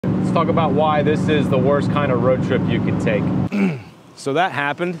let's talk about why this is the worst kind of road trip you can take. So that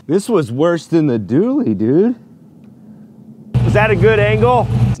happened. This was worse than the dually, dude. Was that a good angle?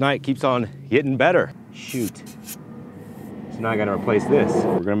 Tonight keeps on getting better. Shoot. So now I gotta replace this.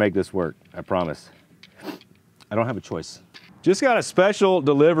 We're gonna make this work, I promise. I don't have a choice. Just got a special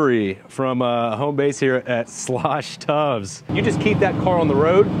delivery from home base here at Slosh Tubz. You just keep that car on the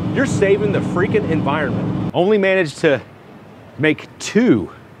road, you're saving the freaking environment. Only managed to make 2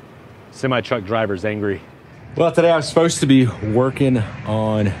 semi-truck drivers angry. Well, today I was supposed to be working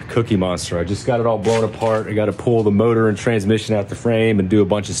on Cookie Monster. I just got it all blown apart. I got to pull the motor and transmission out the frame and do a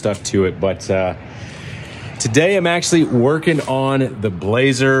bunch of stuff to it. But today I'm actually working on the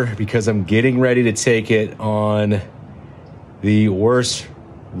Blazer because I'm getting ready to take it on the worst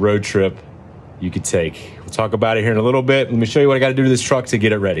road trip you could take. We'll talk about it here in a little bit. Let me show you what I got to do to this truck to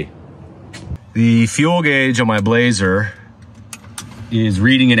get it ready. The fuel gauge on my Blazer is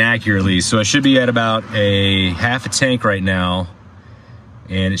reading inaccurately, so I should be at about a half a tank right now,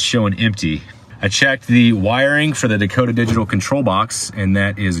 and it's showing empty. I checked the wiring for the Dakota Digital control box, and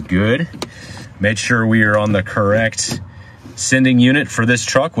that is good. Made sure we are on the correct sending unit for this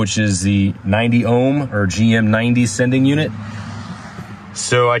truck, which is the 90 ohm or GM 90 sending unit.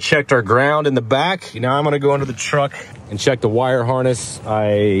 So I checked our ground in the back. Now I'm gonna go into the truck and check the wire harness.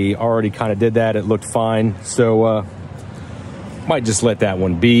 I already kind of did that, it looked fine. So might just let that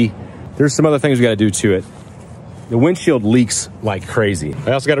one be. There's some other things we gotta do to it. The windshield leaks like crazy.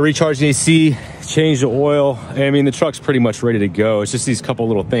 I also gotta recharge the AC, change the oil. I mean, the truck's pretty much ready to go. It's just these couple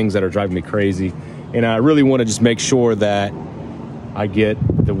little things that are driving me crazy. And I really wanna just make sure that I get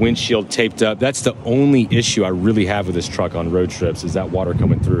the windshield taped up. That's the only issue I really have with this truck on road trips, is that water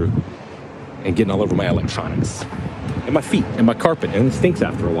coming through and getting all over my electronics and my feet and my carpet, and it stinks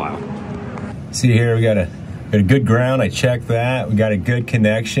after a while. See here, we got a good ground. I checked that. We got a good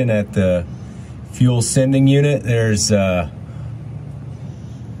connection at the fuel sending unit. There's a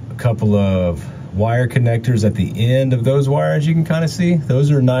couple of wire connectors at the end of those wires, you can kind of see.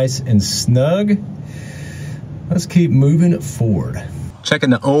 Those are nice and snug. Let's keep moving forward.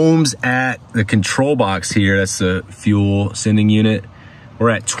 Checking the ohms at the control box here. That's the fuel sending unit. We're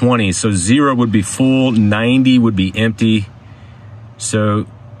at 20, so 0 would be full, 90 would be empty. So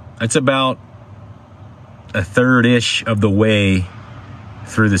that's about a third-ish of the way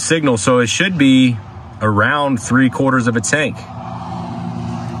through the signal. So it should be around 3/4 of a tank.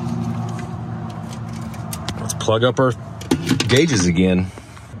 Let's plug up our gauges again.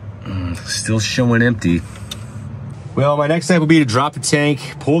 Still showing empty. Well, my next step will be to drop the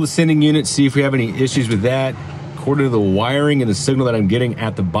tank, pull the sending unit, see if we have any issues with that. According to the wiring and the signal that I'm getting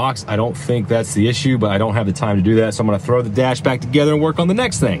at the box, I don't think that's the issue, but I don't have the time to do that. So I'm gonna throw the dash back together and work on the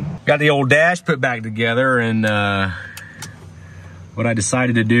next thing. Got the old dash put back together, and what I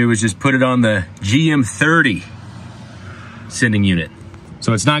decided to do is just put it on the GM30 sending unit.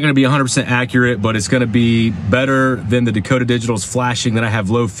 So it's not gonna be 100% accurate, but it's gonna be better than the Dakota Digital's flashing that I have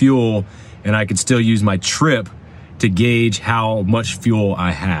low fuel, and I can still use my trip to gauge how much fuel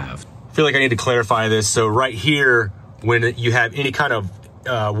I have. I feel like I need to clarify this. So right here, when you have any kind of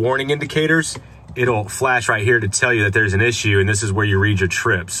warning indicators, it'll flash right here to tell you that there's an issue, and this is where you read your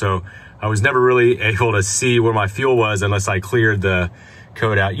trip. So I was never really able to see where my fuel was unless I cleared the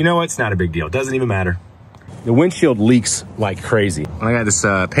code out. You know what? It's not a big deal. It doesn't even matter. The windshield leaks like crazy. I got this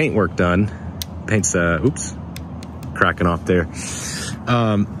paint work done. Paint's, oops, cracking off there.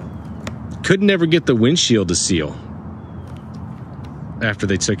 Couldn't never get the windshield to seal after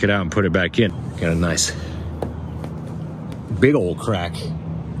they took it out and put it back in. Got a nice big old crack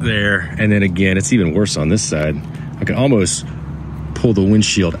there. And then again, it's even worse on this side. I can almost pull the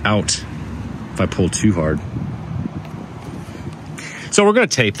windshield out if I pull too hard. So we're gonna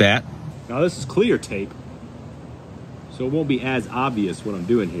tape that. Now this is clear tape, so it won't be as obvious what I'm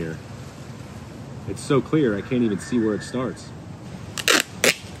doing here. It's so clear, I can't even see where it starts.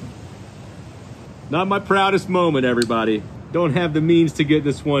 Not my proudest moment, everybody. Don't have the means to get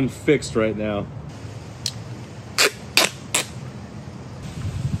this one fixed right now.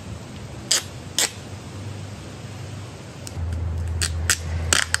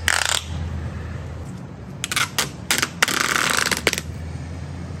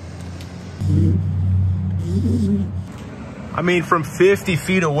 I mean, from 50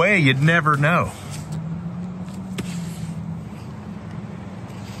 feet away, you'd never know.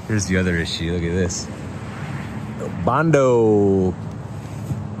 Here's the other issue, look at this. Bondo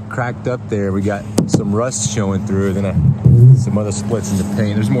cracked up there. We got some rust showing through, then some other splits in the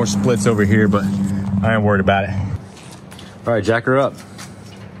paint. There's more splits over here, but I ain't worried about it. All right, jack her up.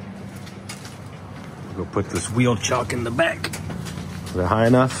 Go put this wheel chuck in the back. Is that high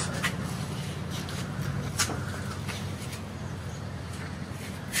enough?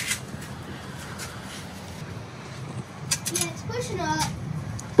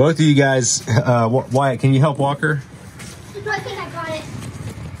 Both of you guys, Wyatt, can you help walk her? I think I got it.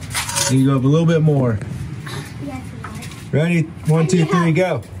 There you go, a little bit more. Yes, Ready? 1, 2, 3,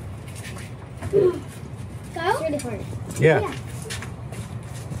 go. Go? Really hard. Yeah.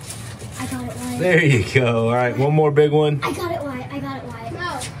 I got it, Wyatt. There you go. All right, one more big one. I got it, Wyatt. I got it, Wyatt.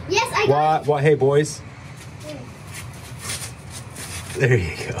 No. Yes, I got it. Hey, boys. There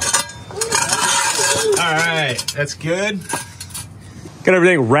you go. All right, that's good. Got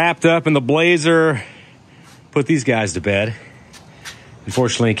everything wrapped up in the Blazer. Put these guys to bed.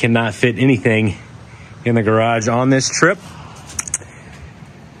 Unfortunately, cannot fit anything in the garage on this trip.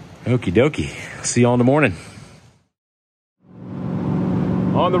 Okie dokie. See y'all in the morning.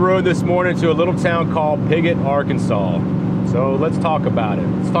 On the road this morning to a little town called Piggott, Arkansas. So let's talk about it.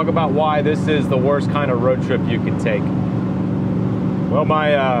 Let's talk about why this is the worst kind of road trip you can take. Well,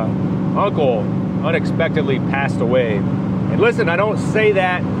 my uncle unexpectedly passed away. And listen, I don't say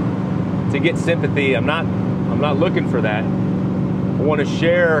that to get sympathy. I'm not looking for that. I want to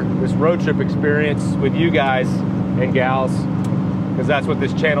share this road trip experience with you guys and gals, because that's what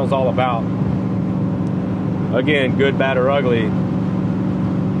this channel's all about. Again, good, bad, or ugly.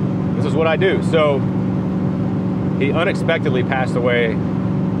 This is what I do. So he unexpectedly passed away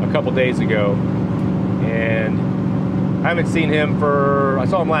a couple days ago, and I haven't seen him I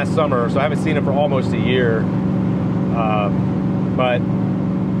saw him last summer, so I haven't seen him for almost a year. But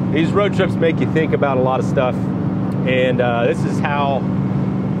these road trips make you think about a lot of stuff, and this is how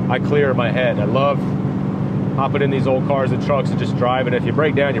I clear my head. I love hopping in these old cars and trucks and just driving. If you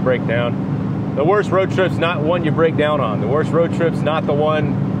break down, you break down. The worst road trip's not one you break down on. The worst road trip's not the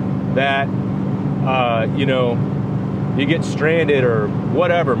one that, you know, you get stranded or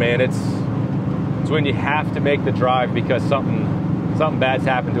whatever, man. It's when you have to make the drive because something bad's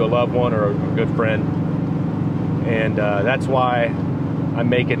happened to a loved one or a good friend. And that's why I'm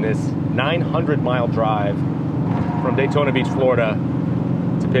making this 900-mile drive from Daytona Beach, Florida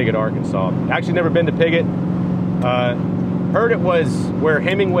to Piggott, Arkansas. Actually never been to Piggott. Heard it was where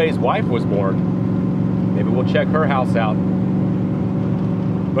Hemingway's wife was born. Maybe we'll check her house out.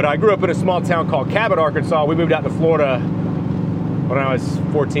 But I grew up in a small town called Cabot, Arkansas. We moved out to Florida when I was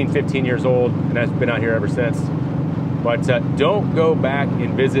 14, 15 years old, and I've been out here ever since. But don't go back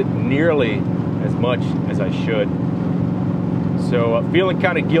and visit nearly as much as I should. So feeling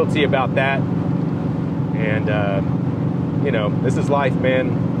kind of guilty about that. And, you know, this is life,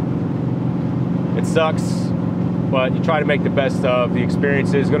 man. It sucks, but you try to make the best of the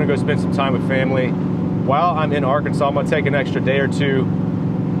experiences. Gonna go spend some time with family. While I'm in Arkansas, I'm gonna take an extra day or two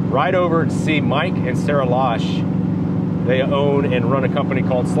right over to see Mike and Sarah Losh. They own and run a company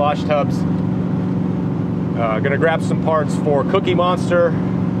called Slosh Tubz. Gonna grab some parts for Cookie Monster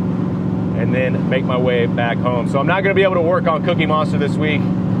and then make my way back home. So I'm not gonna be able to work on Cookie Monster this week.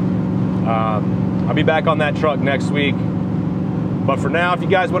 I'll be back on that truck next week. But for now, if you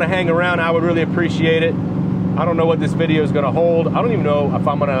guys wanna hang around, I would really appreciate it. I don't know what this video is gonna hold. I don't even know if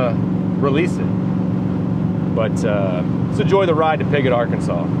I'm gonna release it. But let's enjoy the ride to Piggott,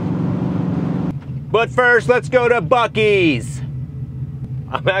 Arkansas. But first, let's go to Buc-ee's.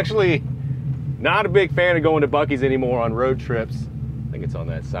 I'm actually not a big fan of going to Buc-ee's anymore on road trips. I think it's on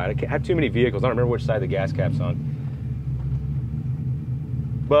that side. I have too many vehicles. I don't remember which side the gas cap's on.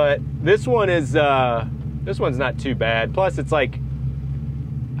 But this one is, this one's not too bad. Plus, it's like,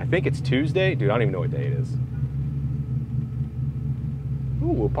 I think it's Tuesday. Dude, I don't even know what day it is. Ooh,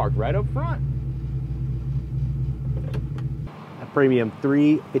 we'll park right up front. That premium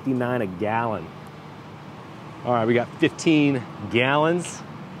 $3.59 a gallon. All right, we got 15 gallons.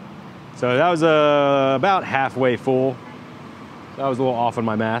 So that was about halfway full. So I was a little off on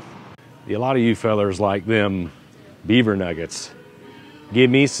my math. A lot of you fellers like them beaver nuggets. Give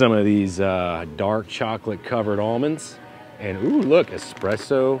me some of these dark chocolate covered almonds. And ooh, look,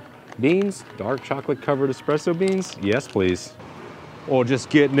 espresso beans, dark chocolate covered espresso beans. Yes, please. Or just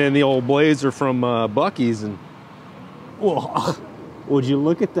getting in the old Blazer from Buc-ee's and, whoa, would you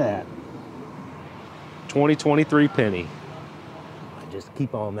look at that? 2023 penny. I just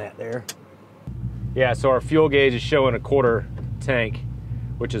keep on that there. Yeah, so our fuel gauge is showing a quarter tank,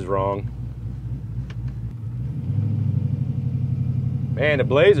 which is wrong. Man, the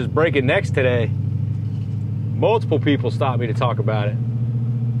Blazer's breaking necks today. Multiple people stopped me to talk about it.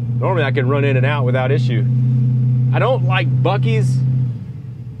 Normally I can run in and out without issue. I don't like Buc-ee's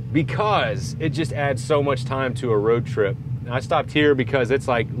because it just adds so much time to a road trip. I stopped here because it's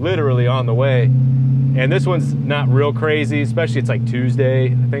like literally on the way. And this one's not real crazy, especially it's like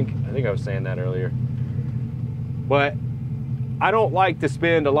Tuesday. I think I was saying that earlier. But I don't like to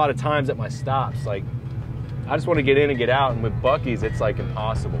spend a lot of times at my stops. Like, I just want to get in and get out, and with Buc-ee's, it's like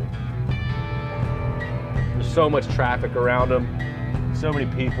impossible. There's so much traffic around them, so many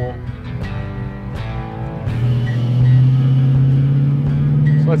people.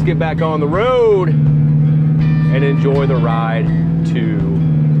 So let's get back on the road and enjoy the ride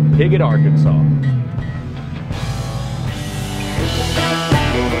to Piggott, Arkansas.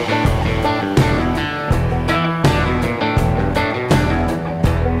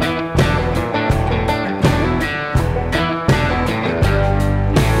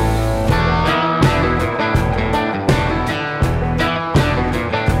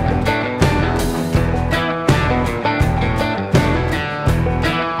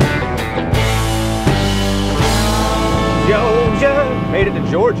 Made it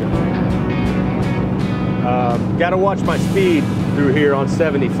to Georgia. Got to watch my speed through here on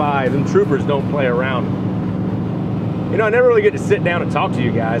 75, and troopers don't play around. You know, I never really get to sit down and talk to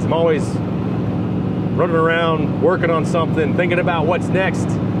you guys. I'm always running around, working on something, thinking about what's next.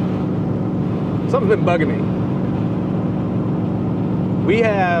 Something's been bugging me. We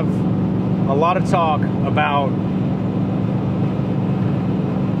have a lot of talk about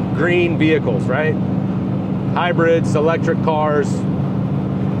green vehicles, right? Hybrids, electric cars.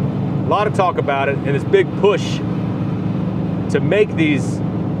 A lot of talk about it, and this big push to make these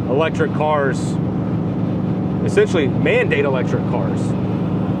electric cars, essentially mandate electric cars.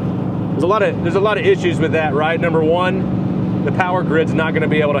 There's a lot of issues with that, right? Number one, the power grid's not going to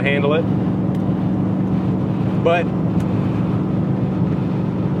be able to handle it. But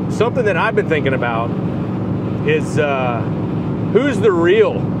something that I've been thinking about is who's the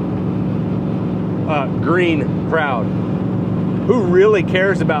real green crowd? Who really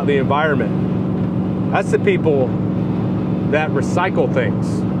cares about the environment? That's the people that recycle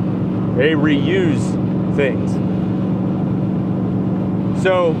things. They reuse things.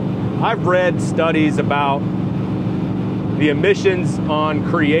 So I've read studies about the emissions on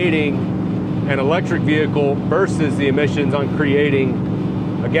creating an electric vehicle versus the emissions on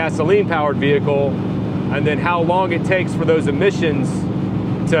creating a gasoline-powered vehicle, and then how long it takes for those emissions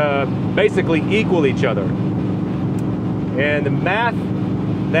to basically equal each other. And the math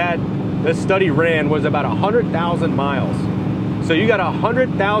that the study ran was about 100,000 miles. So you got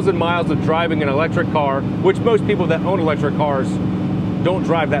 100,000 miles of driving an electric car, which most people that own electric cars don't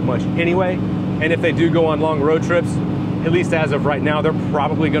drive that much anyway. And if they do go on long road trips, at least as of right now, they're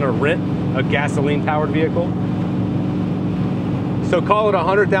probably going to rent a gasoline-powered vehicle. So call it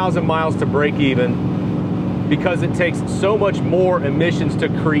 100,000 miles to break even, because it takes so much more emissions to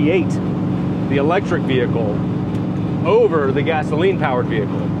create the electric vehicle over the gasoline-powered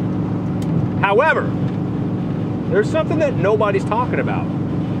vehicle. However, there's something that nobody's talking about.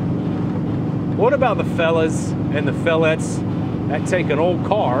 What about the fellas and the fellettes that take an old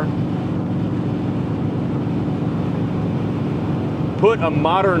car, put a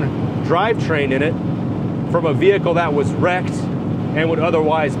modern drivetrain in it from a vehicle that was wrecked and would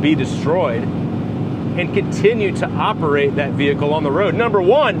otherwise be destroyed, and continue to operate that vehicle on the road? Number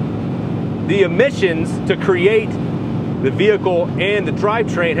one, the emissions to create the vehicle and the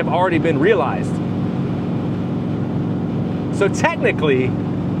drivetrain have already been realized. So technically,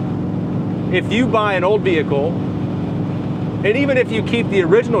 if you buy an old vehicle, and even if you keep the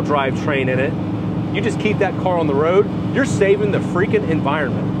original drivetrain in it, you just keep that car on the road, you're saving the freaking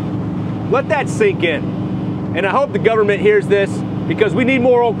environment. Let that sink in. And I hope the government hears this, because we need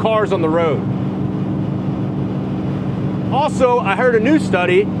more old cars on the road. Also, I heard a new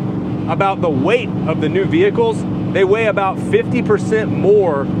study about the weight of the new vehicles. They weigh about 50%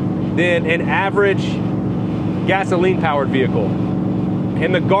 more than an average gasoline-powered vehicle.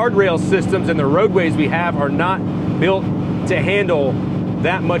 And the guardrail systems and the roadways we have are not built to handle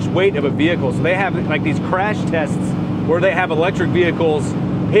that much weight of a vehicle. So they have like these crash tests where they have electric vehicles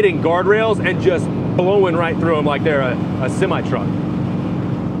hitting guardrails and just blowing right through them like they're a semi-truck.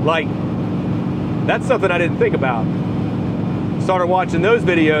 Like, that's something I didn't think about. Started watching those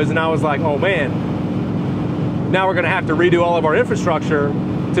videos and I was like, oh man, now we're gonna have to redo all of our infrastructure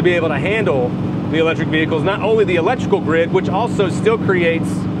to be able to handle the electric vehicles. Not only the electrical grid, which also still creates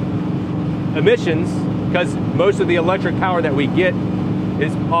emissions, because most of the electric power that we get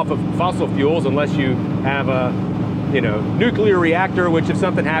is off of fossil fuels, unless you have a nuclear reactor, which if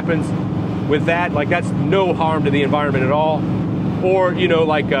something happens with that, like that's no harm to the environment at all. Or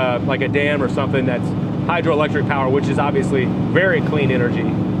like a dam or something that's hydroelectric power, which is obviously very clean energy,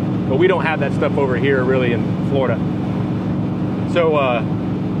 but we don't have that stuff over here really in Florida. So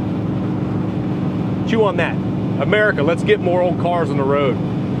chew on that. America, let's get more old cars on the road.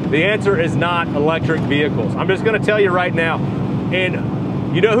 The answer is not electric vehicles. I'm just gonna tell you right now, in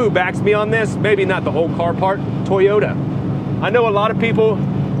You know who backs me on this? Maybe not the whole car part, Toyota. I know a lot of people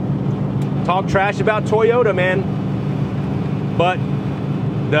talk trash about Toyota, man, but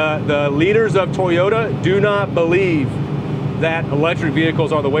the leaders of Toyota do not believe that electric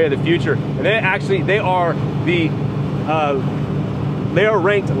vehicles are the way of the future. And they are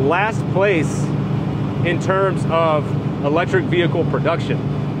ranked last place in terms of electric vehicle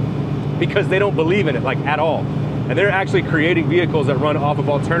production because they don't believe in it like at all. And they're actually creating vehicles that run off of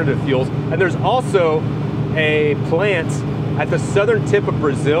alternative fuels. And there's also a plant at the southern tip of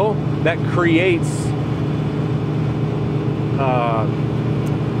Brazil that creates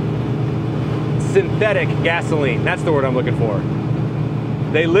synthetic gasoline. That's the word I'm looking for.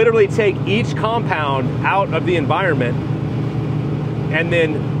 They literally take each compound out of the environment and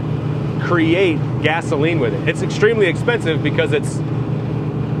then create gasoline with it. It's extremely expensive because it's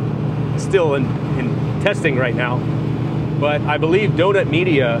still in testing right now. But I believe Donut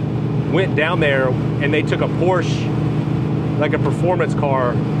Media went down there and they took a Porsche, like a performance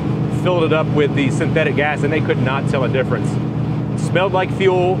car, filled it up with the synthetic gas, and they could not tell a difference. It smelled like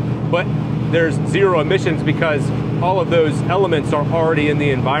fuel, but there's zero emissions because all of those elements are already in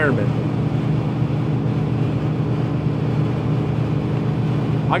the environment.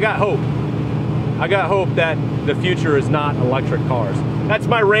 I got hope. I got hope that the future is not electric cars. That's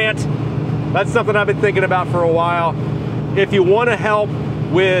my rant. That's something I've been thinking about for a while. If you want to help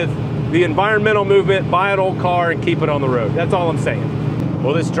with the environmental movement, buy an old car and keep it on the road. That's all I'm saying.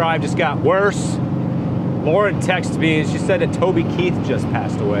 Well, this drive just got worse. Lauren texted me and she said that Toby Keith just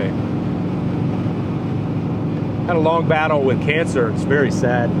passed away. Had a long battle with cancer. It's very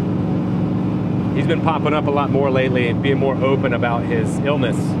sad. He's been popping up a lot more lately and being more open about his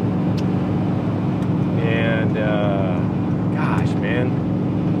illness. And gosh,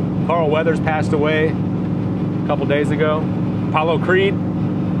 man. Carl Weathers passed away a couple days ago. Apollo Creed.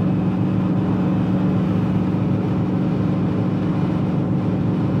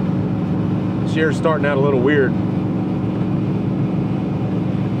 This year's starting out a little weird.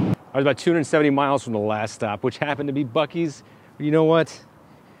 I was about 270 miles from the last stop, which happened to be Buc-ee's. But you know what?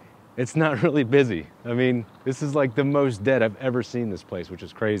 It's not really busy. I mean, this is like the most dead I've ever seen this place, which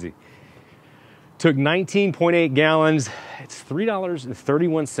is crazy. Took 19.8 gallons. It's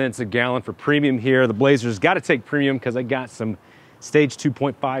 $3.31 a gallon for premium here. The Blazers got to take premium because I got some stage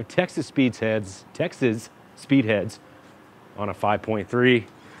 2.5 Texas Speedheads on a 5.3.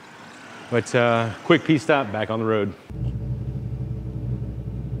 But quick pit stop, back on the road.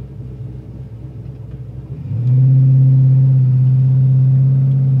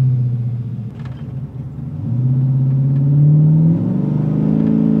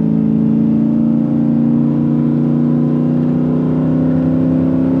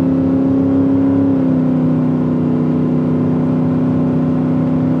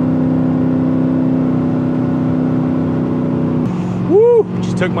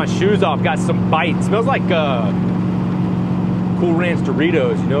 Took my shoes off, got some bite. Smells like Cool Ranch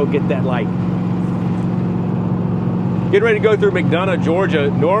Doritos, you know, get that like. Getting ready to go through McDonough,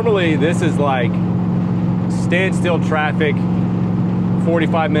 Georgia. Normally this is like standstill traffic,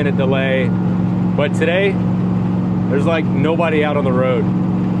 45-minute delay. But today, there's like nobody out on the road.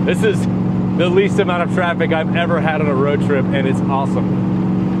 This is the least amount of traffic I've ever had on a road trip, and it's awesome.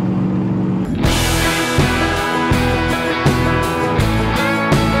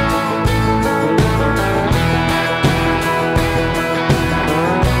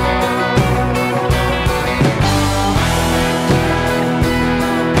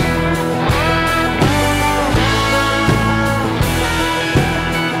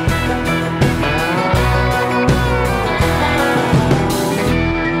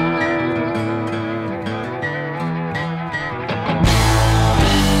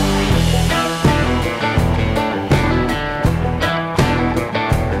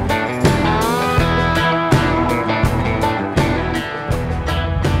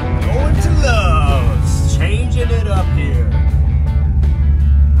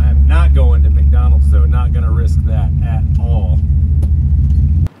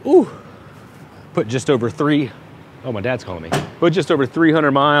 Put just over oh, my dad's calling me. Put just over 300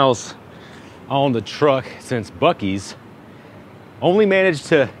 miles on the truck since Buc-ee's. Only managed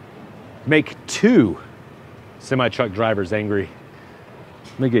to make 2 semi-truck drivers angry.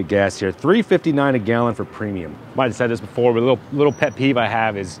 Let me get gas here. $3.59 a gallon for premium. Might have said this before, but a little pet peeve I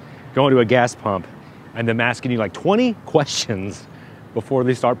have is going to a gas pump and them asking you like 20 questions before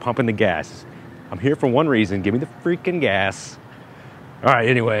they start pumping the gas. I'm here for one reason. Give me the freaking gas. All right,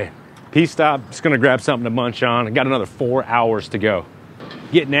 anyway. Pit stop, just gonna grab something to munch on. I got another 4 hours to go.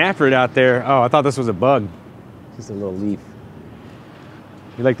 Getting after it out there. Oh, I thought this was a bug. Just a little leaf.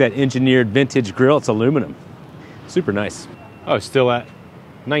 You like that engineered vintage grill? It's aluminum. Super nice. Oh, still at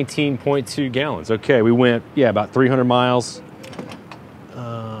 19.2 gallons. Okay, we went, yeah, about 300 miles.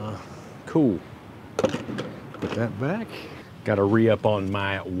 Cool. Put that back. Got to re-up on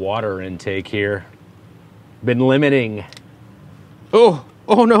my water intake here. Been limiting. Oh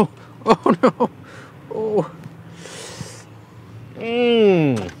no, oh no, oh.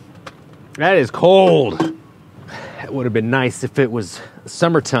 That is cold. That would have been nice if it was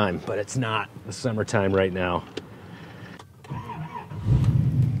summertime, but it's not the summertime right now.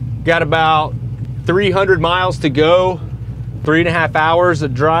 Got about 300 miles to go, 3.5 hours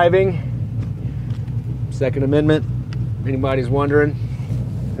of driving. Second Amendment, if anybody's wondering.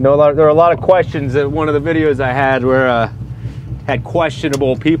 I know there are a lot of questions at one of the videos I had where had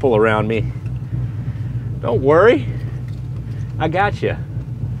questionable people around me. Don't worry, I got you.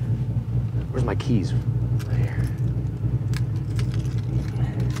 Where's my keys? Right here.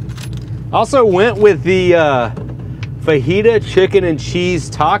 Also went with the fajita chicken and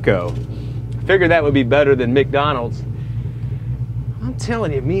cheese taco. Figured that would be better than McDonald's. I'm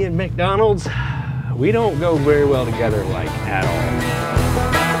telling you, me and McDonald's, we don't go very well together, like, at all.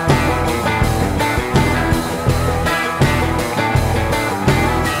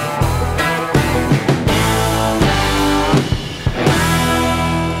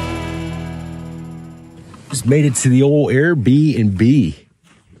 Just made it to the old Airbnb.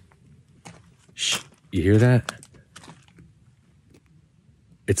 Shh, you hear that?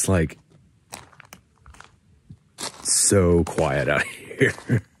 It's like so quiet out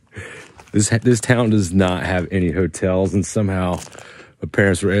here. This town does not have any hotels, and somehow my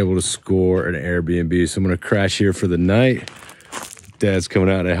parents were able to score an Airbnb. So I'm gonna crash here for the night. Dad's coming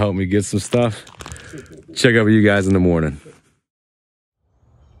out to help me get some stuff. Check out with you guys in the morning.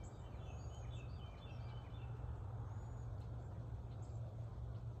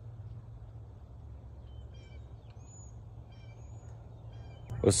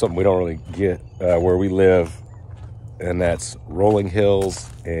 It's something we don't really get where we live, and that's rolling hills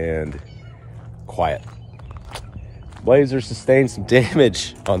and quiet. Blazer sustained some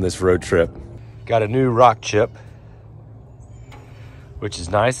damage on this road trip. Got a new rock chip, which is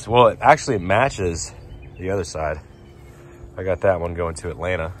nice. Well, it actually matches the other side. I got that one going to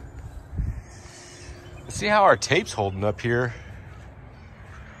Atlanta. Let's see how our tape's holding up here.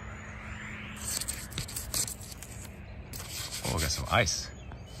 Oh, we got some ice.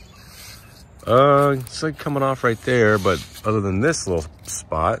 It's like coming off right there, but other than this little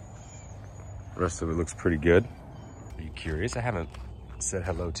spot, the rest of it looks pretty good. Are you curious? I haven't said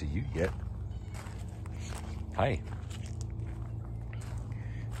hello to you yet. Hi.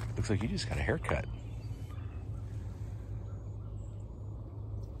 Looks like you just got a haircut.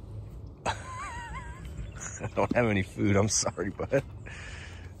 I don't have any food, I'm sorry, bud.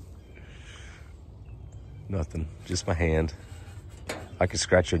 Nothing, just my hand. I could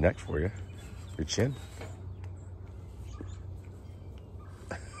scratch your neck for you. Your chin.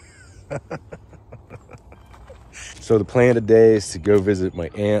 So the plan today is to go visit my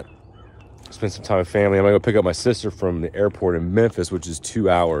aunt, spend some time with family. I'm gonna go pick up my sister from the airport in Memphis, which is 2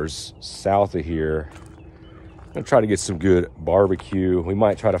 hours south of here. I'm gonna try to get some good barbecue. We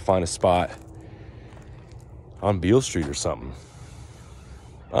might try to find a spot on Beale Street or something.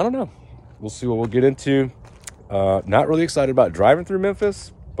 I don't know. We'll see what we'll get into. Not really excited about driving through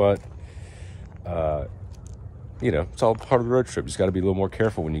Memphis, but you know, it's all part of the road trip. Just got to be a little more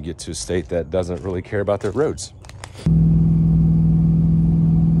careful when you get to a state that doesn't really care about their roads.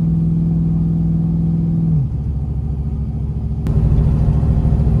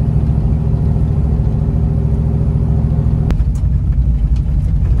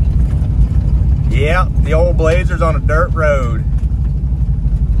 Yeah, the old Blazer's on a dirt road.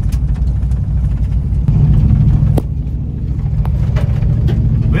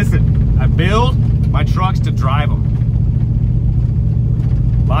 Listen, I build my trucks to drive them.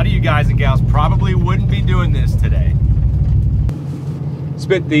 A lot of you guys and gals probably wouldn't be doing this today.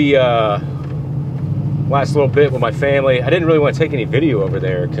 Spent the last little bit with my family. I didn't really want to take any video over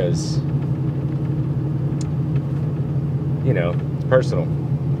there because, you know, it's personal.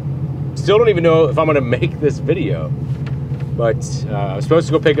 Still don't even know if I'm gonna make this video, but I was supposed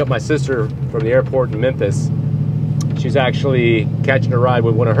to go pick up my sister from the airport in Memphis. She's actually catching a ride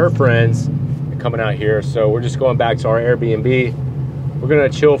with one of her friends and coming out here, so we're just going back to our Airbnb. We're gonna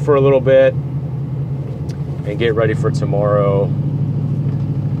chill for a little bit and get ready for tomorrow.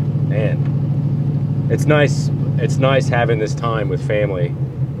 Man, it's nice having this time with family.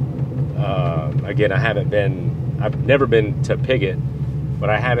 Again, I've never been to Piggott, but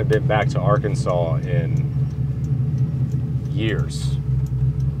I haven't been back to Arkansas in years.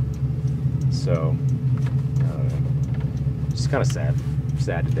 So, just kind of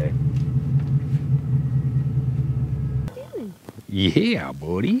sad today. Yeah,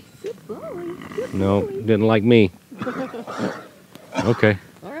 buddy. Good boy. Good No, boy. didn't like me. Okay.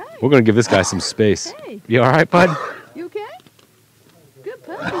 All right. We're gonna give this guy some space. Hey. You all right, bud? You okay? Good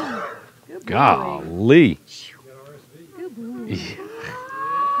puppy. Good boy. Golly. Good boy. Yeah.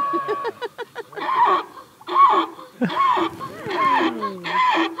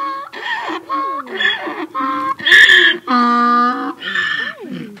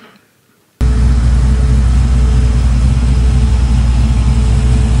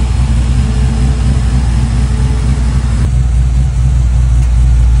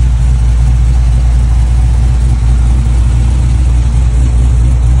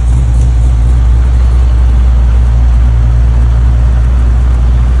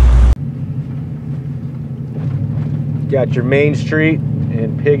 Got your main street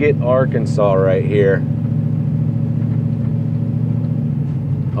in Piggott, Arkansas right here.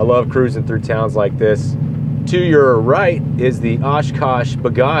 I love cruising through towns like this. To your right is the Oshkosh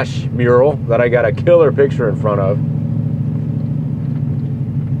Bagosh mural that I got a killer picture in front of.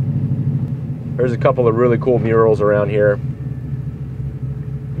 There's a couple of really cool murals around here.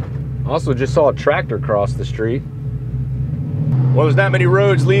 Also just saw a tractor cross the street. Well, there's not many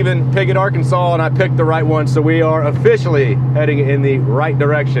roads leaving Piggott, Arkansas, and I picked the right one, so we are officially heading in the right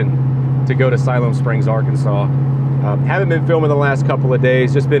direction to go to Siloam Springs, Arkansas. Haven't been filming the last couple of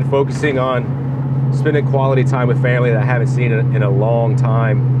days, just been focusing on spending quality time with family that I haven't seen in a long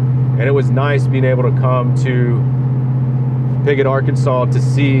time. And it was nice being able to come to Piggott, Arkansas to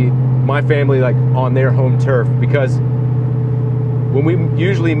see my family like on their home turf, because when we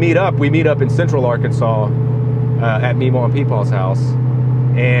usually meet up, we meet up in Central Arkansas at Meemaw and Peepaw's house,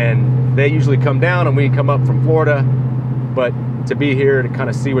 and they usually come down and we come up from Florida, but to be here to kind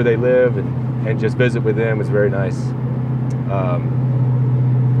of see where they live and just visit with them was very nice.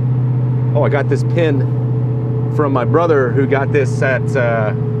 Oh, I got this pin from my brother who got this at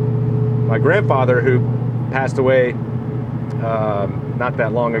my grandfather who passed away not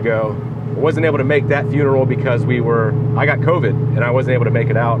that long ago. I wasn't able to make that funeral because I got COVID and I wasn't able to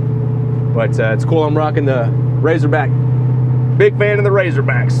make it out. But it's cool, I'm rocking the Razorback. Big fan of the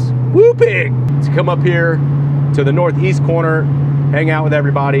Razorbacks. Woo pig! To come up here to the northeast corner, hang out with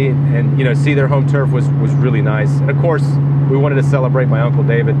everybody, and you know, see their home turf was really nice. And of course, we wanted to celebrate my Uncle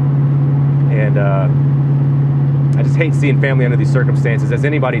David. And I just hate seeing family under these circumstances, as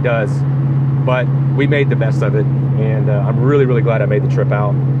anybody does. But we made the best of it, and I'm really, really glad I made the trip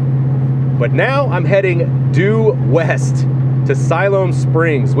out. But now I'm heading due west to Siloam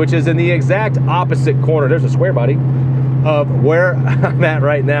Springs, which is in the exact opposite corner. There's a square body of where I'm at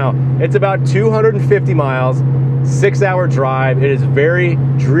right now. It's about 250 miles, 6-hour drive. It is very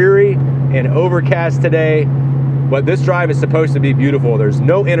dreary and overcast today, but this drive is supposed to be beautiful. There's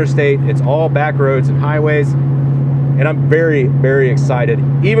no interstate. It's all back roads and highways, and I'm very, very excited,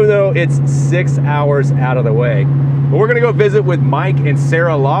 even though it's 6 hours out of the way. But we're gonna go visit with Mike and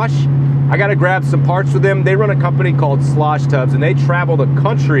Sarah Losh. I gotta grab some parts for them. They run a company called Slosh Tubz, and they travel the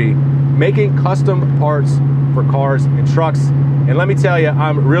country making custom parts for cars and trucks. And let me tell you,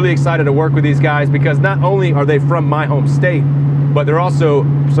 I'm really excited to work with these guys, because not only are they from my home state, but they're also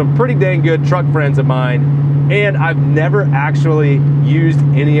some pretty dang good truck friends of mine. And I've never actually used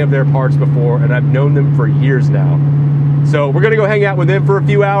any of their parts before, and I've known them for years now. So we're gonna go hang out with them for a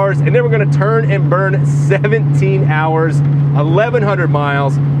few hours, and then we're gonna turn and burn 17 hours, 1,100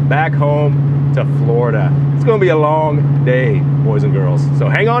 miles back home to Florida. It's gonna be a long day, boys and girls. So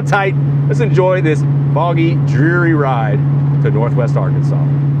hang on tight. Let's enjoy this foggy, dreary ride to Northwest Arkansas.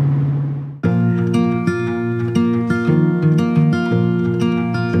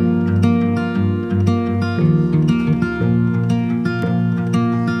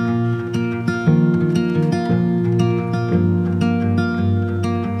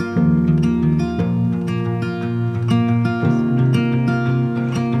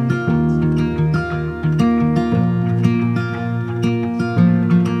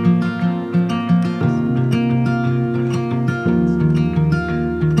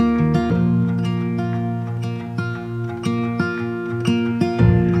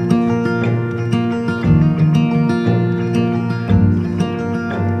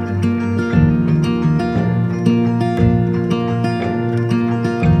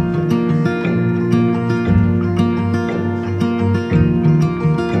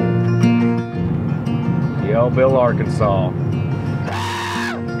 Bill, Arkansas.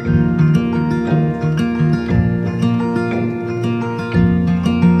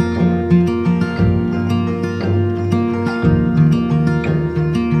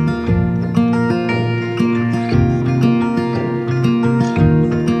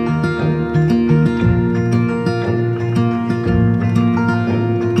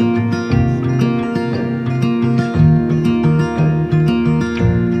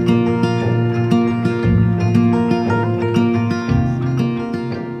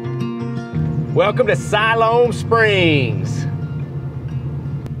 Welcome to Siloam Springs.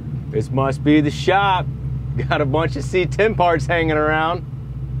 This must be the shop. Got a bunch of C10 parts hanging around.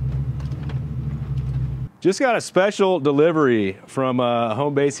 Just got a special delivery from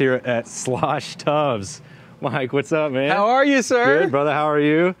home base here at Slosh Tubz. Mike, what's up, man? How are you, sir? Good, brother. How are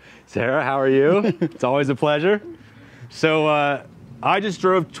you? Sarah, how are you? It's always a pleasure. So I just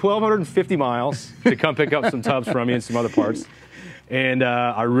drove 1,250 miles to come pick up some tubs from you and some other parts. And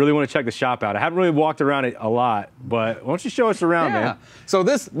I really want to check the shop out. I haven't really walked around it a lot, but why don't you show us around, man? So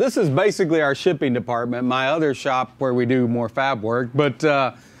this is basically our shipping department, my other shop where we do more fab work.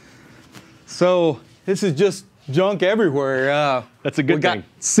 But so this is just junk everywhere. That's a good we thing. Got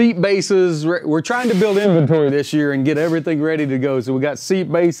seat bases. We're trying to build inventory this year and get everything ready to go. So we got seat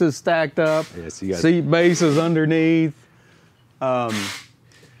bases stacked up, Yes, you got seat bases underneath,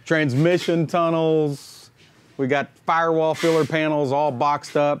 transmission tunnels. We got firewall filler panels all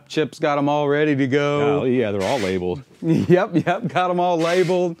boxed up. Chip's got them all ready to go. Oh, yeah, they're all labeled. Yep, got them all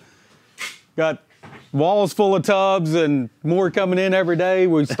labeled. Got walls full of tubs and more coming in every day.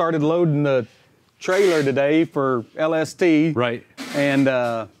 We started loading the trailer today for LST. Right.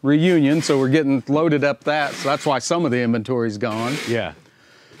 And reunion, so we're getting loaded up that. So that's why some of the inventory's gone. Yeah.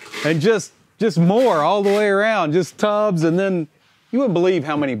 And just more all the way around, just tubs. And then you wouldn't believe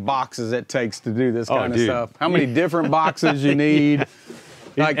how many boxes it takes to do this kind of stuff. How many different boxes you need.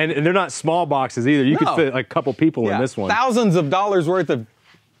 Like, and they're not small boxes either. You could fit like a couple people in this one. Thousands of dollars worth of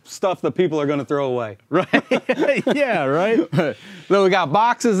stuff that people are going to throw away. Right. Yeah, right. So we got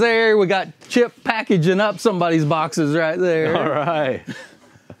boxes there. We got Chip packaging up somebody's boxes right there. All right.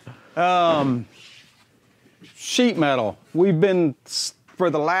 Sheet metal. We've been, for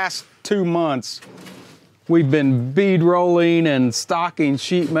the last 2 months, we've been bead rolling and stocking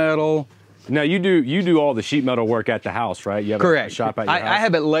sheet metal. Now you do all the sheet metal work at the house, right? You have Correct. a shop at your house? I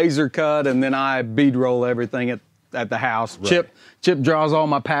have it laser cut, and then I bead roll everything at the house. Right. Chip draws all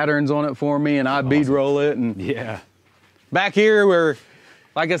my patterns on it for me, and I bead roll it. And Yeah. back here,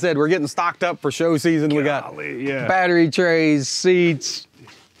 like I said, we're getting stocked up for show season. We got battery trays, seats,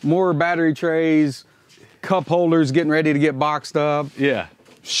 more battery trays, cup holders getting ready to get boxed up. Yeah.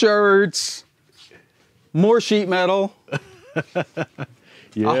 Shirts, more sheet metal.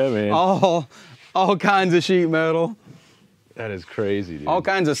 Yeah, man. All kinds of sheet metal. That is crazy, dude. All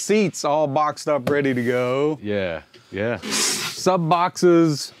kinds of seats all boxed up, ready to go. Yeah. Yeah. Sub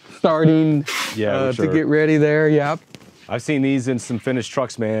boxes starting Yeah, to get ready there. Yep. I've seen these in some finished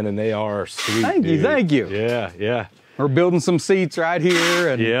trucks, man, and they are sweet. Thank you, dude. thank you. Yeah, yeah. We're building some seats right here,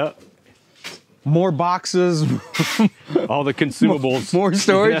 and Yeah. more boxes, All the consumables. more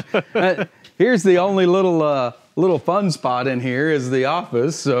storage. Yeah. Here's the only little fun spot in here is the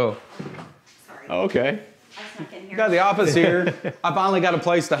office. So Okay. got the office here. I finally got a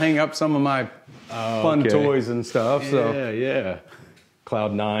place to hang up some of my fun toys and stuff. So Yeah, yeah.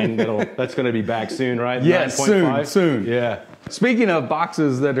 Cloud 9, that's going to be back soon, right? yes, 9.5? soon. Yeah. Speaking of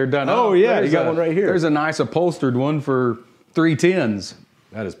boxes that are done Oh, up, yeah, there's you got one right here. There's a nice upholstered one for 310s.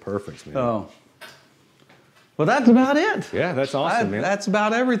 That is perfect, man. Oh. Well, that's about it. Yeah, that's awesome, man. That's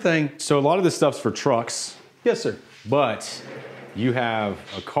about everything. So a lot of this stuff's for trucks, Yes, sir. but you have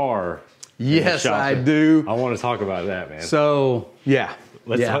a car. in the Yes, shop. I do. I want to talk about that, man. So, yeah.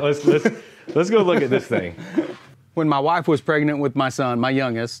 Let's go look at this thing. When my wife was pregnant with my son, my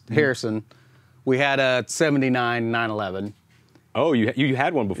youngest, Harrison, we had a 79 911. Oh, you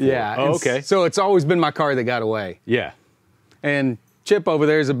had one before. Yeah. Oh, okay. So it's always been my car that got away. Yeah. And Chip over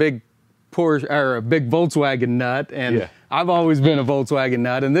there is a big Porsche or a big Volkswagen nut, and I've always been a Volkswagen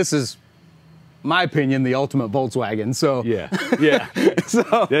nut, and this is, my opinion, the ultimate Volkswagen. So Yeah. Yeah.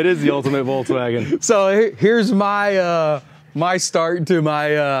 so That is the ultimate Volkswagen. so here's my my start to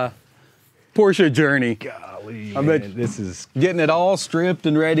my Porsche journey. Golly, I man, bet this is. getting it all stripped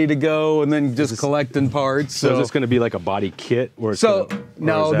and ready to go, and then just collecting parts. So is this going to be like a body kit, or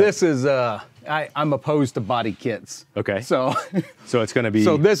this is I'm opposed to body kits. Okay. So it's going to be.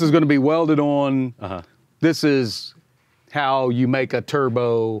 so this is going to be welded on. Uh-huh. This is how you make a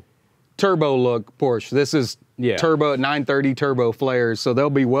turbo look Porsche. This is turbo 930 turbo flares, so they'll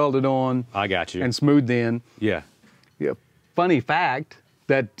be welded on. I got you. And smoothed in. Yeah. Yeah. Funny fact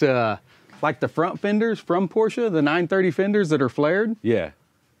that like the front fenders from Porsche, the 930 fenders that are flared. Yeah.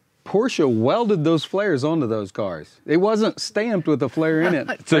 Porsche welded those flares onto those cars. It wasn't stamped with a flare in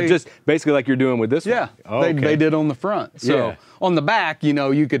it. So just basically like you're doing with this yeah, one? Oh, they did on the front. So Yeah. on the back,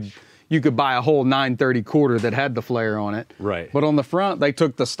 you could buy a whole 930 quarter that had the flare on it. Right. But on the front, they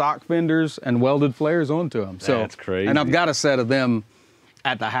took the stock fenders and welded flares onto them. So That's crazy. And I've got a set of them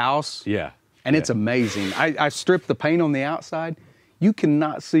at the house. Yeah. And it's amazing. I stripped the paint on the outside. you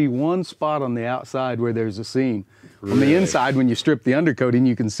cannot see one spot on the outside where there's a seam. Really? On the inside, when you strip the undercoating,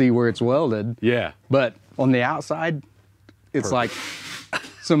 you can see where it's welded. Yeah. But on the outside, it's like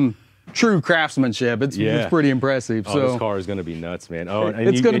some true craftsmanship. It's pretty impressive. Oh, so this car is going to be nuts, man. Oh, and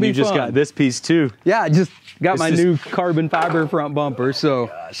it's going to be you just fun. got this piece too. Yeah, I just got my new carbon fiber front bumper. So,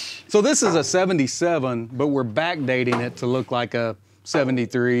 so this is a 77, but we're backdating it to look like a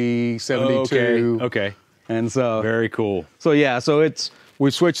 73, 72. Okay. And so very cool. So yeah, so we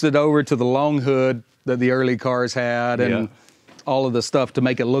switched it over to the long hood that the early cars had, and all of the stuff to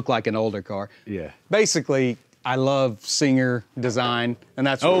make it look like an older car. Yeah. Basically, I love Singer design, and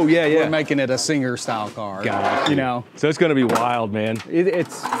that's we're making it a Singer style car. Got you know. So it's going to be wild, man.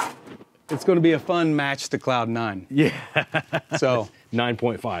 It's going to be a fun match to Cloud 9. Yeah. So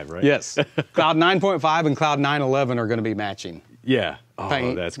 9.5, right? Yes. Cloud 9.5 and Cloud 911 are going to be matching. Yeah.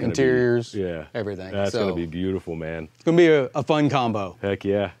 Paint, that's gonna interiors, be, everything. That's going to be beautiful, man. It's going to be a fun combo. Heck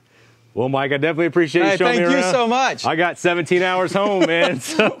yeah. Well, Mike, I definitely appreciate you showing me around. Thank you so much. I got 17 hours home, man.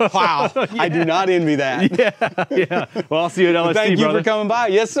 So. Wow. I do not envy that. Yeah. Well, I'll see you at LST, Thank you brother. for coming by.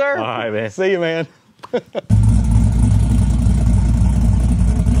 Yes, sir. All right, man. See you, man.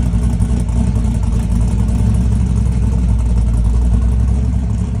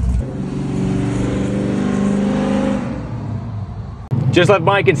 Just left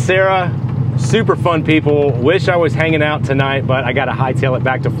Mike and Sarah. Super fun people. Wish I was hanging out tonight, but I got to hightail it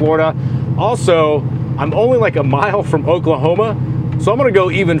back to Florida. Also, I'm only like a mile from Oklahoma, so I'm gonna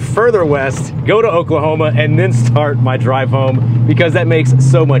go even further west, go to Oklahoma, and then start my drive home because that makes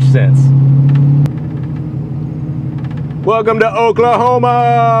so much sense. Welcome to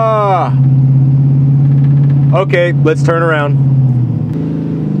Oklahoma! Okay, let's turn around.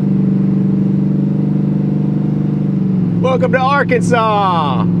 Welcome to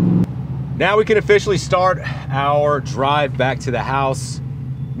Arkansas! Now we can officially start our drive back to the house.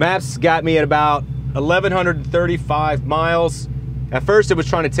 Maps got me at about 1,135 miles. At first it was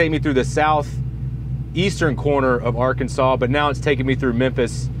trying to take me through the southeastern corner of Arkansas, but now it's taking me through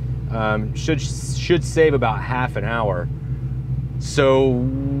Memphis. Should save about half an hour. So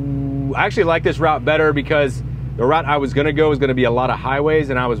I actually like this route better because the route I was gonna go was gonna be a lot of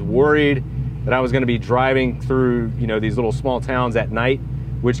highways, and I was worried that I was gonna be driving through, you know, these little small towns at night,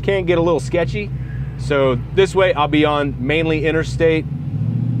 which can get a little sketchy. So this way I'll be on mainly interstate,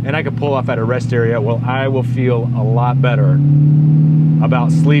 and I can pull off at a rest area. Well, I will feel a lot better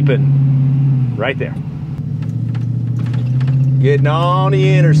about sleeping right there. Getting on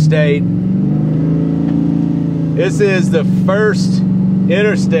the interstate. This is the first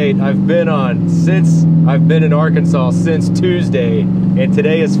interstate I've been on since I've been in Arkansas since Tuesday, and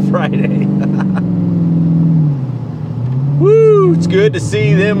today is Friday. Woo, it's good to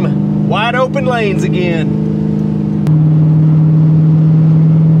see them wide open lanes again.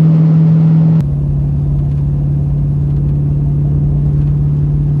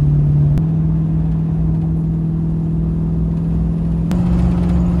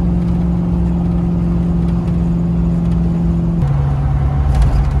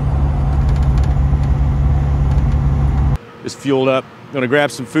 Just fueled up. I'm gonna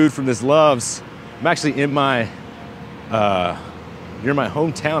grab some food from this Love's. I'm actually in my near my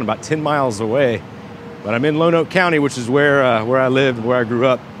hometown, about 10 miles away, but I'm in Lone Oak County, which is where I live, where I grew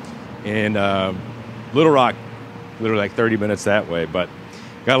up, in Little Rock, literally like 30 minutes that way. But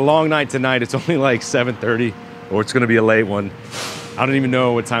got a long night tonight. It's only like 7:30, or it's gonna be a late one. I don't even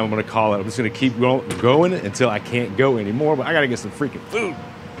know what time I'm gonna call it. I'm just gonna keep going until I can't go anymore, but I gotta get some freaking food.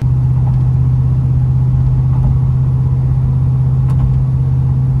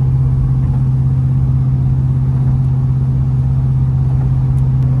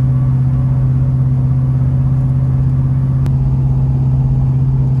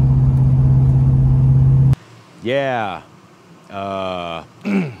 Yeah,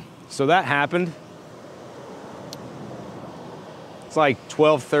 so that happened. It's like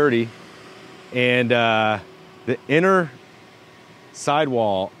 12:30, and the inner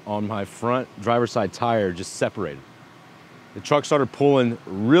sidewall on my front driver's side tire just separated. The truck started pulling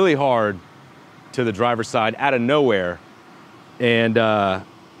really hard to the driver's side out of nowhere, and I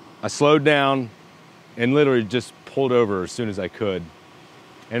slowed down and literally just pulled over as soon as I could.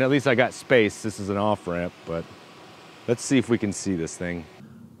 And at least I got space. This is an off-ramp, but let's see if we can see this thing.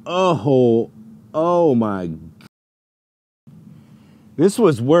 Oh my. This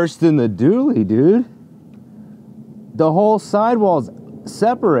was worse than the dually, dude. The whole sidewall's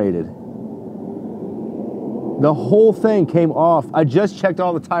separated. The whole thing came off. I just checked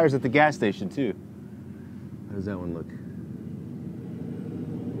all the tires at the gas station too. How does that one look?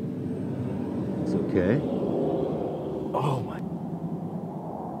 It's okay. Oh my.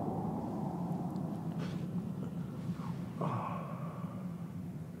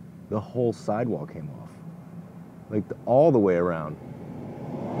 the whole sidewall came off. Like all the way around.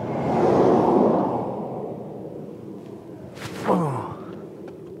 Oh.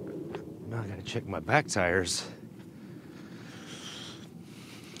 Now I gotta check my back tires.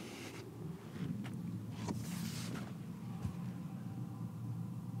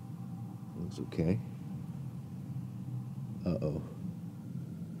 Looks okay. Uh-oh.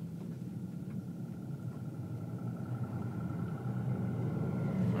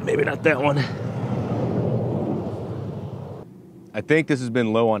 Maybe not that one. I think this has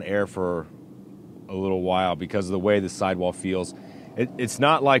been low on air for a little while because of the way the sidewall feels. It's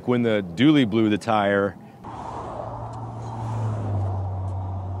not like when the dually blew the tire.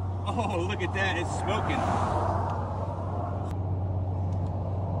 Oh, look at that, it's smoking.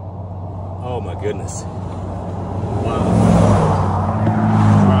 Oh my goodness. Wow.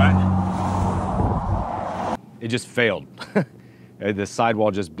 All right. It just failed. The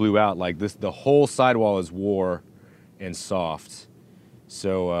sidewall just blew out like this. The whole sidewall is wore and soft.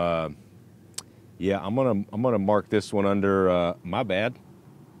 So yeah, I'm gonna mark this one under my bad.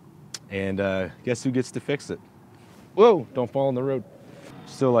 And guess who gets to fix it? Whoa! Don't fall on the road.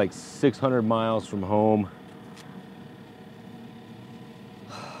 Still like 600 miles from home.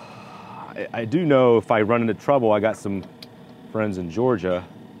 I do know if I run into trouble, I got some friends in Georgia.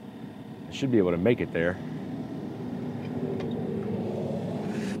 I should be able to make it there.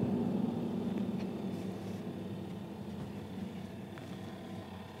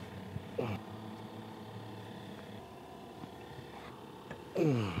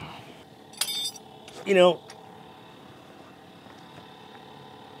 You know,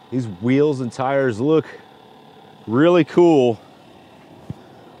 these wheels and tires look really cool,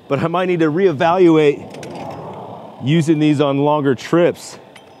 but I might need to reevaluate using these on longer trips.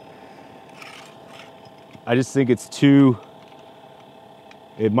 I just think it's too,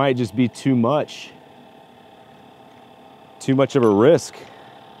 it might just be too much of a risk.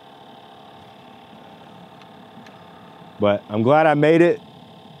 But I'm glad I made it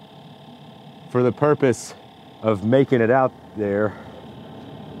for the purpose of making it out there.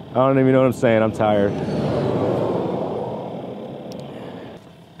 I don't even know what I'm saying, I'm tired.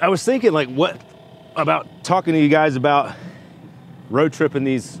 I was thinking like about talking to you guys about road tripping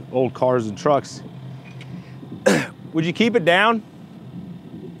these old cars and trucks. Would you keep it down?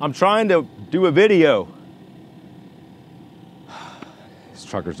 I'm trying to do a video. These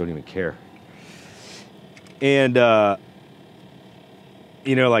truckers don't even care. And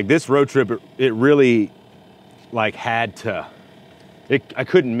you know, like this road trip, it really like had to, I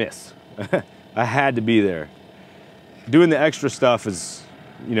couldn't miss. I had to be there. Doing the extra stuff is,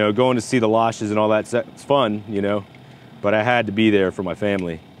 you know, going to see the Loshes and all that, it's fun, you know, but I had to be there for my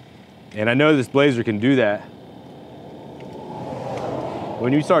family. And I know this Blazer can do that.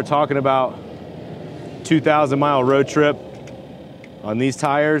 When you start talking about 2,000 mile road trip on these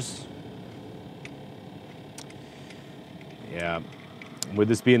tires, yeah. With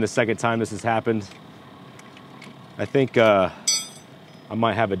this being the second time this has happened, I think I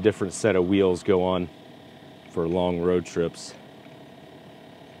might have a different set of wheels go on for long road trips.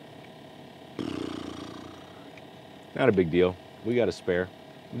 Not a big deal. We got a spare.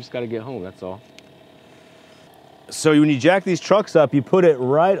 We just got to get home, that's all. So when you jack these trucks up, you put it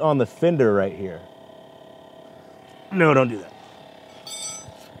right on the fender right here. No, don't do that.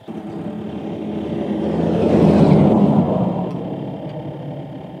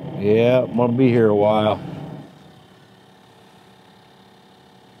 Yeah, I'm gonna be here a while.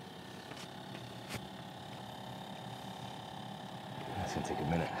 That's gonna take a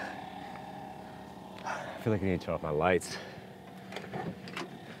minute. I feel like I need to turn off my lights.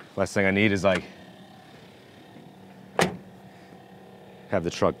 Last thing I need is like, have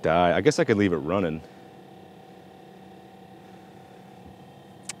the truck die. I guess I could leave it running.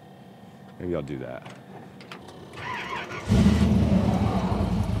 Maybe I'll do that.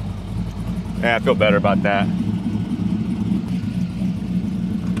 Yeah, I feel better about that.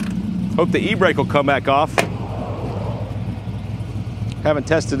 Hope the e-brake will come back off. Haven't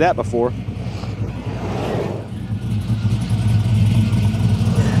tested that before.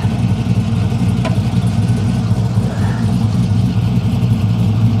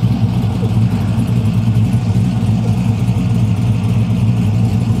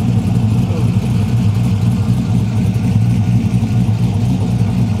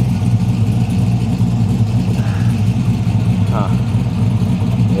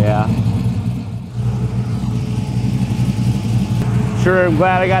 Sure, I'm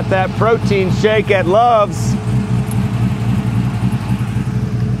glad I got that protein shake at Love's.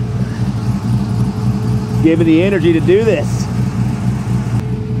 Give me the energy to do this.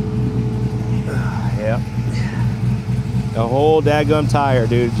 The whole daggum tire,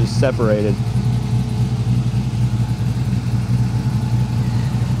 dude, just separated.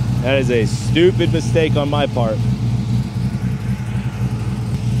 That is a stupid mistake on my part.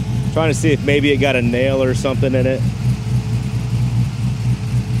 Trying to see if maybe it got a nail or something in it.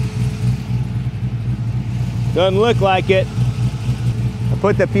 Doesn't look like it. I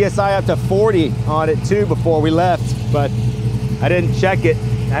put the PSI up to 40 on it too before we left, but I didn't check it.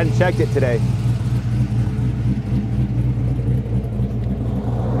 I hadn't checked it today.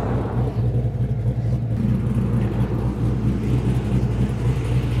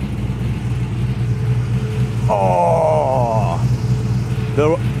 Oh,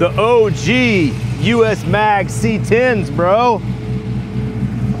 the OG US Mag C10s, bro.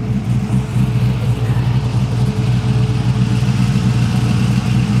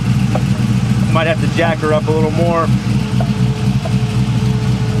 Might have to jack her up a little more.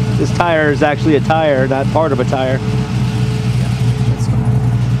 This tire is actually a tire, not part of a tire.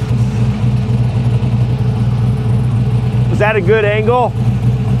 Was that a good angle?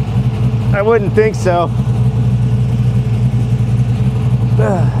 I wouldn't think so.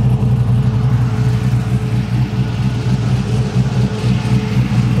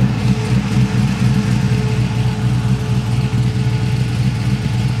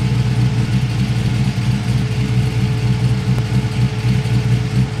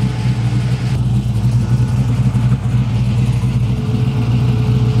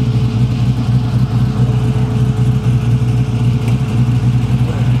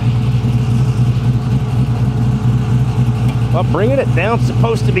 Well, bringing it down's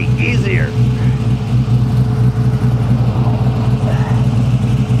supposed to be easier.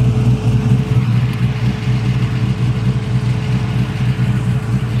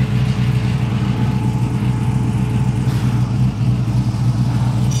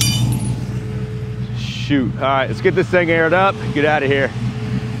 Shoot. All right, let's get this thing aired up, get out of here.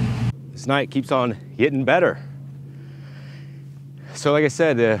 This night keeps on getting better. So like I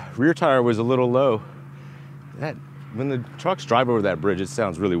said, the rear tire was a little low. When the trucks drive over that bridge, it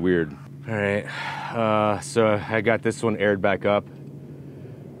sounds really weird. All right, so I got this one aired back up.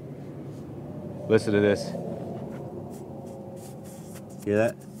 Listen to this. Hear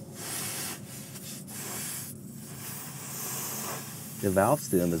that? The valve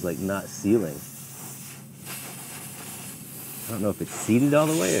stem is like not sealing. I don't know if it's seated all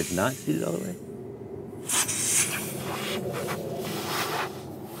the way or it's not seated all the way. Is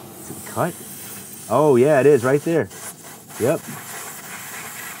it cut? Oh yeah, it is right there. Yep.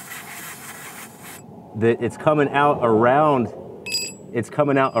 It's coming out around. It's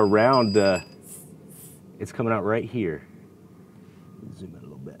coming out around. It's coming out right here. Zoom in a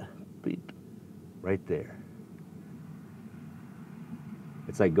little bit. Beep. Right there.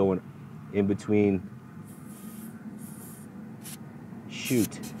 It's like going in between.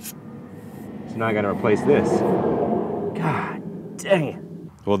 Shoot. So now I got to replace this. God dang it.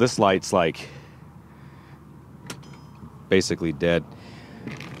 Well, this light's like basically dead.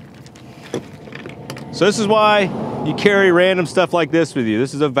 So this is why you carry random stuff like this with you.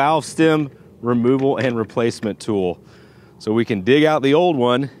 This is a valve stem removal and replacement tool. So we can dig out the old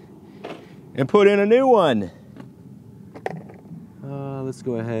one and put in a new one. Let's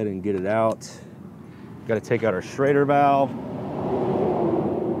go ahead and get it out. Got to take out our Schrader valve,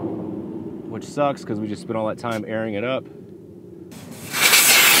 which sucks because we just spent all that time airing it up. There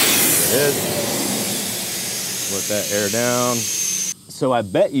it is. Let that air down. So I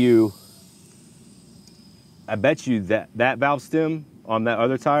bet you that valve stem on that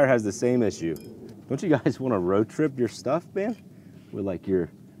other tire has the same issue. Don't you guys want to road trip your stuff, man? With like your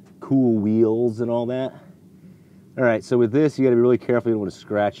cool wheels and all that. All right, so with this, you got to be really careful. You don't want to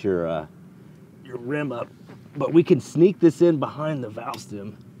scratch your rim up. But we can sneak this in behind the valve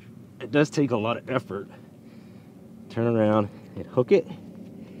stem. It does take a lot of effort. Turn around and hook it,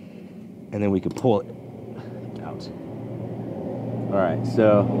 and then we can pull it out. All right,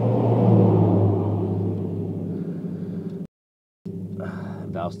 so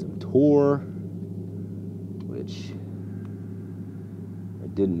valve stem tore, which I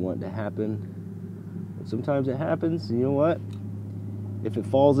didn't want to happen. But sometimes it happens, and you know what? If it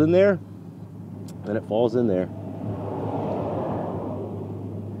falls in there, then it falls in there.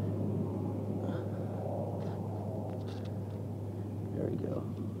 There we go.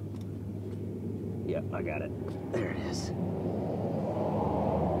 Yep, I got it. There it is.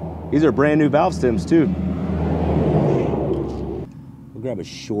 These are brand new valve stems too. We'll grab a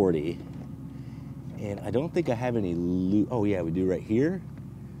shorty. And I don't think I have any lube. Oh yeah, we do right here.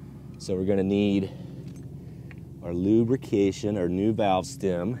 So we're gonna need our lubrication, our new valve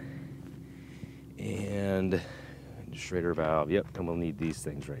stem. And Schrader valve, yep, and we'll need these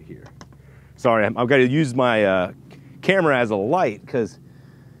things right here. Sorry, I've got to use my camera as a light because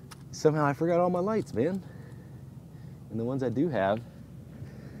somehow I forgot all my lights, man. And the ones I do have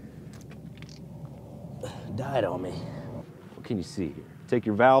died on me. What can you see here? Take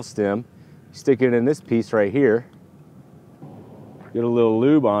your valve stem, stick it in this piece right here, get a little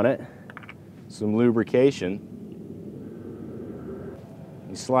lube on it, some lubrication.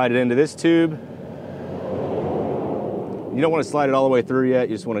 You slide it into this tube. You don't want to slide it all the way through yet.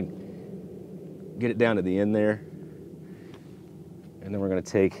 You just want to get it down to the end there. And then we're going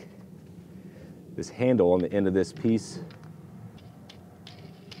to take this handle on the end of this piece.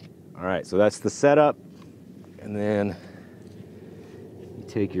 All right, so that's the setup. And then you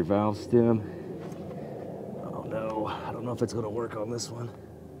take your valve stem. Oh no, I don't know if it's going to work on this one.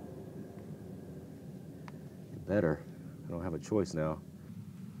 It better. I don't have a choice now.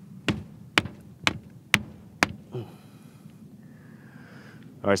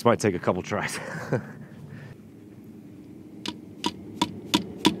 All right, this might take a couple tries. All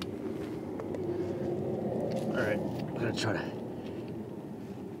right, I'm gonna try to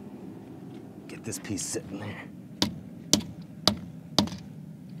get this piece sitting there.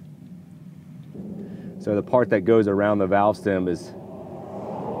 So the part that goes around the valve stem is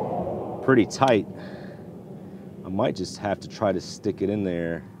pretty tight. I might just have to try to stick it in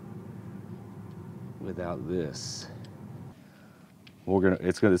there without this.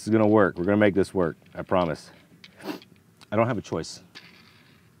 This is gonna work. We're gonna make this work, I promise. I don't have a choice.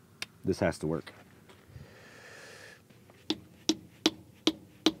 This has to work.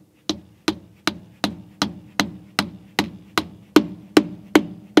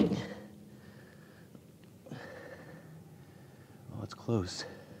 Oh, it's close.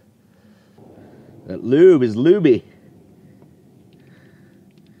 That lube is lubey.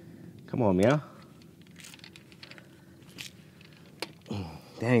 Come on, meow.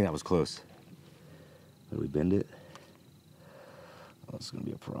 Dang, that was close. Did we bend it? Oh, this is gonna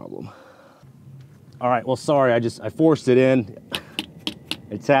be a problem. All right, well, sorry, I forced it in.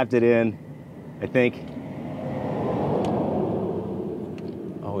 I tapped it in, I think.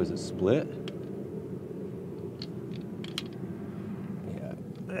 Oh, is it split?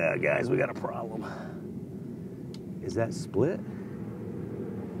 Yeah, guys, we got a problem. Is that split?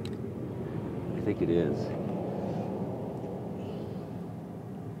 I think it is.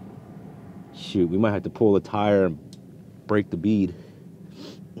 Shoot, we might have to pull the tire and break the bead.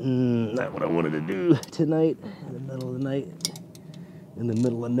 Not what I wanted to do tonight, in the middle of the night, in the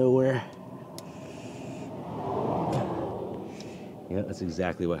middle of nowhere. Yeah, that's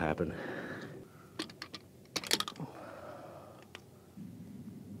exactly what happened.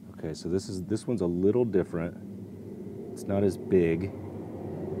 Okay, so this one's a little different. It's not as big.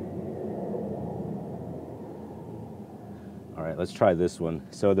 All right, let's try this one.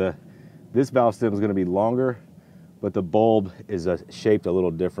 So this valve stem is going to be longer, but the bulb is shaped a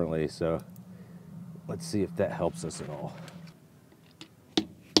little differently. So let's see if that helps us at all.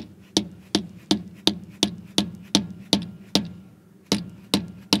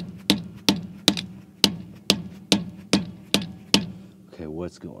 Okay,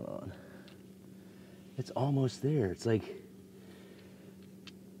 what's going on? It's almost there. It's like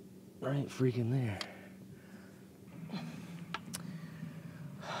right freaking there.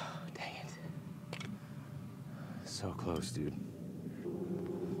 So close, dude.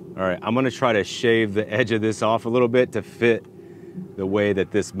 All right, I'm gonna try to shave the edge of this off a little bit to fit the way that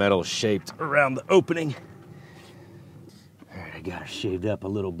this metal is shaped around the opening. All right, I got it shaved up a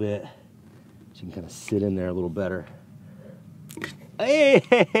little bit. So you can kind of sit in there a little better.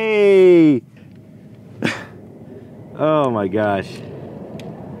 Hey! Oh my gosh.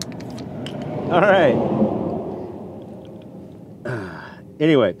 All right.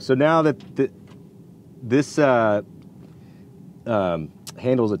 Anyway, so now that this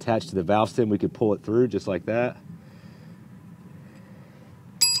handle is attached to the valve stem, we could pull it through just like that.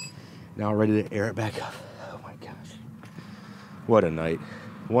 Now we're ready to air it back up. Oh my gosh. What a night.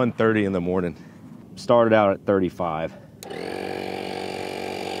 1:30 in the morning. Started out at 35.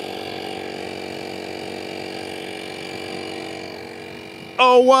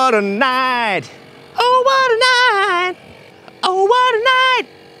 Oh, what a night. Oh, what a night. Oh, what a night.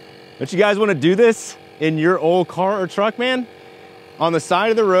 Don't you guys want to do this in your old car or truck, man? On the side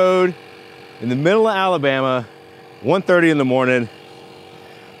of the road, in the middle of Alabama, 1:30 in the morning.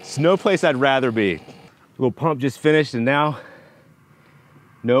 It's no place I'd rather be. The little pump just finished and now,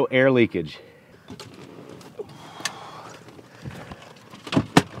 no air leakage.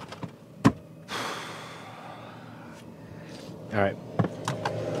 All right.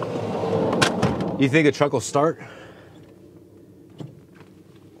 You think the truck will start?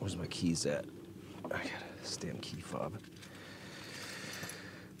 keys at? I got a damn key fob.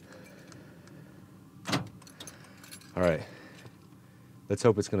 All right, let's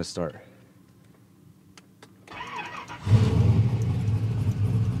hope it's gonna start.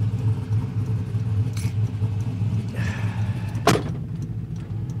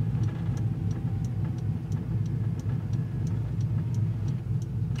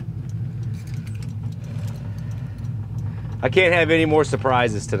 I can't have any more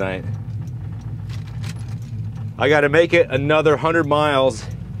surprises tonight. I got to make it another 100 miles.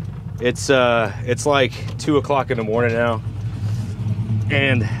 It's like 2 o'clock in the morning now,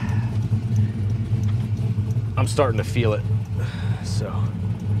 and I'm starting to feel it. So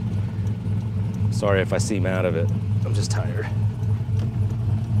sorry if I seem out of it. I'm just tired.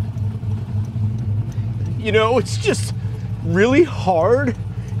 You know, it's just really hard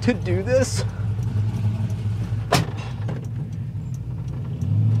to do this.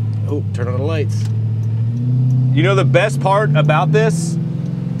 Oh, turn on the lights. You know, the best part about this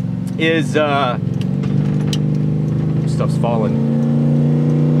is stuff's falling.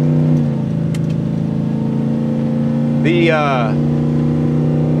 The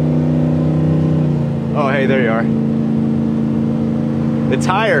oh, hey, there you are. The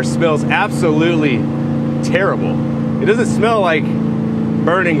tire smells absolutely terrible. It doesn't smell like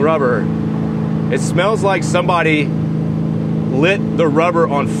burning rubber. It smells like somebody lit the rubber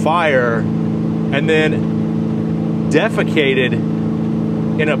on fire and then defecated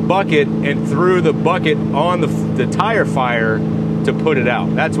in a bucket and threw the bucket on the tire fire to put it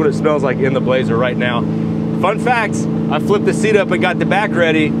out. That's what it smells like in the Blazer right now. Fun fact, I flipped the seat up and got the back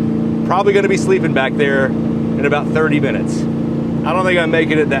ready. Probably gonna be sleeping back there in about 30 minutes. I don't think I'm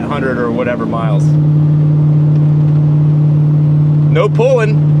making it that 100 or whatever miles. No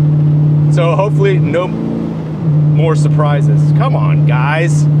pulling, so hopefully no more surprises. Come on,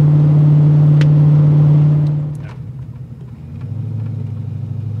 guys.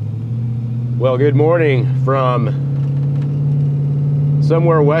 Well, good morning from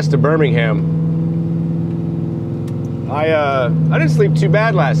somewhere west of Birmingham. I didn't sleep too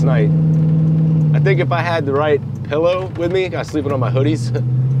bad last night. I think if I had the right pillow with me, I was sleeping on my hoodies,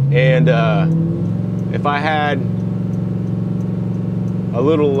 and if I had a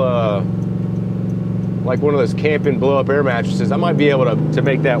little like one of those camping blow-up air mattresses, I might be able to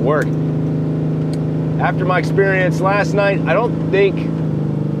make that work. After my experience last night, I don't think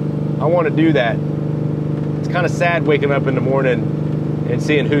I want to do that. It's kind of sad waking up in the morning and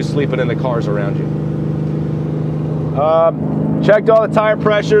seeing who's sleeping in the cars around you. Checked all the tire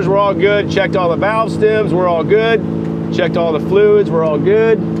pressures, we're all good. Checked all the valve stems, we're all good. Checked all the fluids, we're all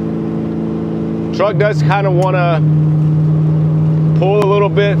good. Truck does kind of want to pull a little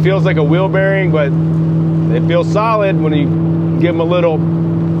bit. Feels like a wheel bearing, but they feel solid when you give them a little.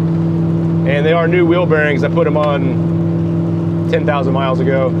 And they are new wheel bearings. I put them on 10,000 miles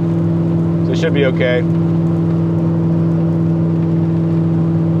ago, so it should be okay.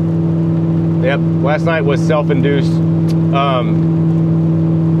 Yep, last night was self-induced.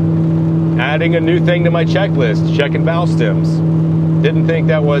 Adding a new thing to my checklist, checking valve stems. Didn't think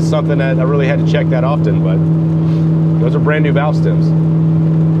that was something that I really had to check that often, but those are brand new valve stems.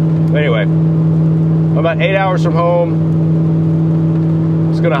 Anyway, I'm about 8 hours from home.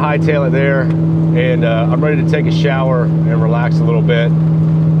 Just gonna hightail it there, and I'm ready to take a shower and relax a little bit.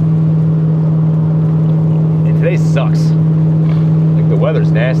 And today sucks. Like, the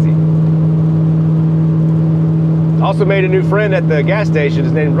weather's nasty. Also made a new friend at the gas station.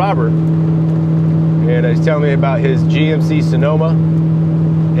 His name's Robert, and he's telling me about his GMC Sonoma,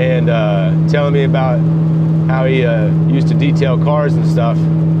 and telling me about how he used to detail cars and stuff.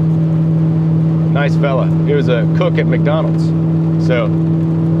 Nice fella. He was a cook at McDonald's, so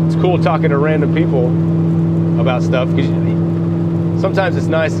it's cool talking to random people about stuff, because sometimes it's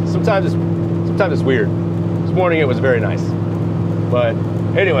nice, sometimes it's weird. This morning it was very nice, but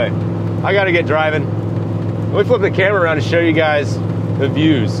anyway, I got to get driving. Let me flip the camera around and show you guys the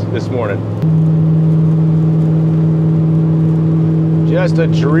views this morning. Just a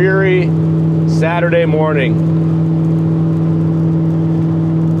dreary Saturday morning.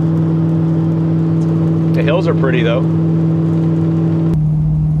 The hills are pretty though.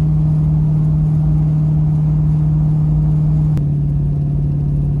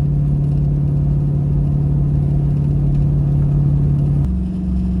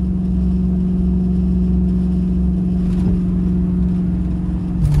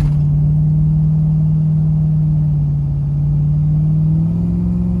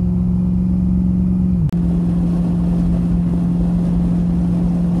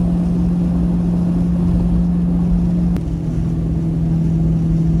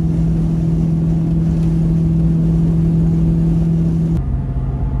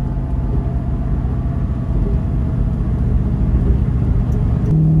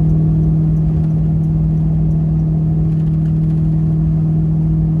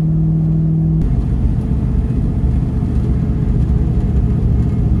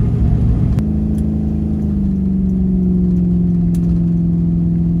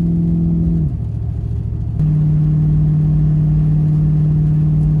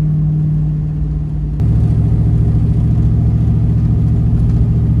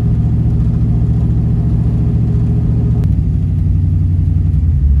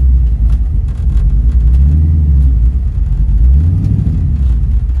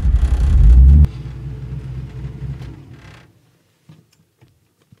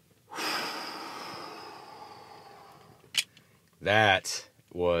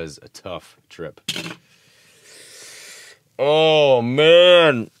 was a tough trip. Oh,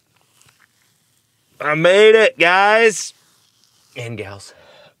 man. I made it, guys. And gals.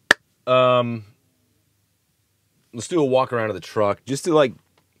 Let's do a walk around of the truck just to, like,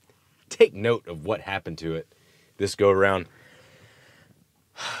 take note of what happened to it this go around.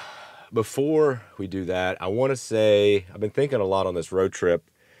 Before we do that, I want to say I've been thinking a lot on this road trip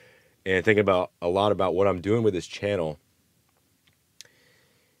and thinking about a lot about what I'm doing with this channel.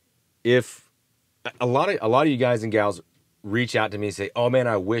 If a lot of you guys and gals reach out to me and say, "Oh man,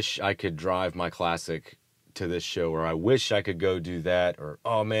 I wish I could drive my classic to this show," or "I wish I could go do that," or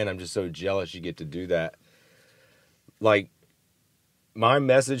 "Oh man, I'm just so jealous you get to do that." Like, my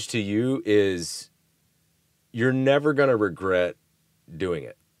message to you is you're never going to regret doing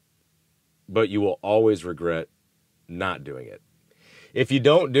it, but you will always regret not doing it. If you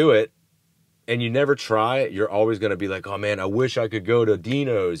don't do it and you never try it, you're always going to be like, "Oh man, I wish I could go to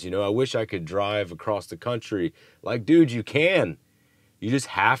Dino's, you know, I wish I could drive across the country." Like, dude, you can. You just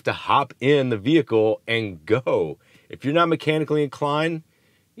have to hop in the vehicle and go. If you're not mechanically inclined,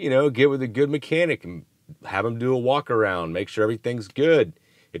 you know, get with a good mechanic and have them do a walk around, make sure everything's good.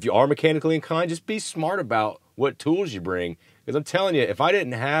 If you are mechanically inclined, just be smart about what tools you bring. Because I'm telling you, if I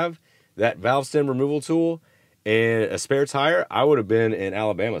didn't have that valve stem removal tool and a spare tire, I would have been in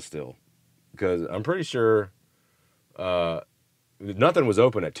Alabama still. Because I'm pretty sure nothing was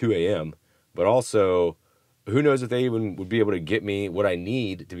open at 2 a.m. But also, who knows if they even would be able to get me what I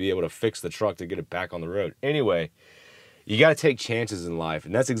need to be able to fix the truck to get it back on the road. Anyway, you got to take chances in life.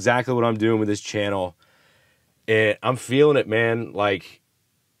 And that's exactly what I'm doing with this channel. And I'm feeling it, man. Like,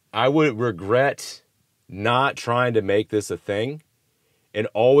 I would regret not trying to make this a thing and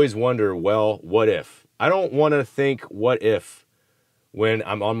always wonder, well, what if? I don't want to think what if when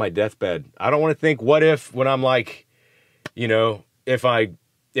I'm on my deathbed. I don't want to think what if when I'm like, you know,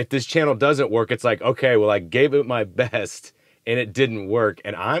 if this channel doesn't work, it's like, okay, well, I gave it my best and it didn't work.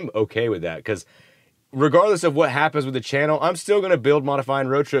 And I'm okay with that, because regardless of what happens with the channel, I'm still going to build, modify, and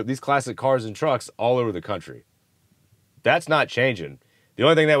road trip these classic cars and trucks all over the country. That's not changing. The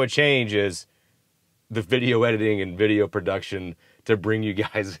only thing that would change is the video editing and video production to bring you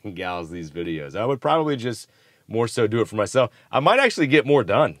guys and gals these videos. I would probably just more so do it for myself. I might actually get more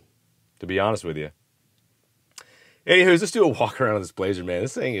done, to be honest with you. Anywho, let's do a walk around of this Blazer, man.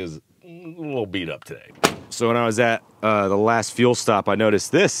 This thing is a little beat up today. So when I was at the last fuel stop, I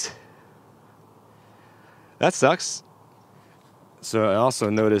noticed this. That sucks. So I also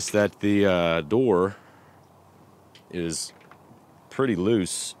noticed that the door is pretty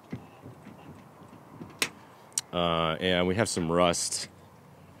loose. And we have some rust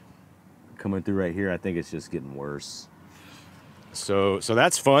coming through right here. I think it's just getting worse. So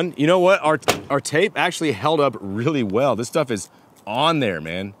that's fun. You know what? Our tape actually held up really well. This stuff is on there,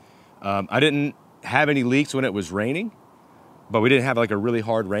 man. I didn't have any leaks when it was raining, but we didn't have like a really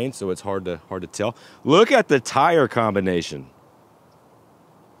hard rain, so it's hard to tell. Look at the tire combination.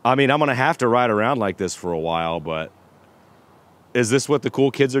 I mean, I'm gonna have to ride around like this for a while, but is this what the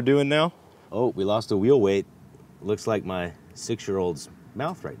cool kids are doing now? Oh, we lost a wheel weight. Looks like my 6-year-old's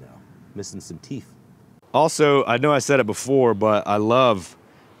mouth right now. Missing some teeth. Also, I know I said it before, but I love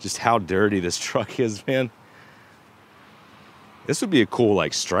just how dirty this truck is, man. This would be a cool,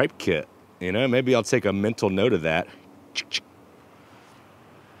 like, stripe kit. You know, maybe I'll take a mental note of that.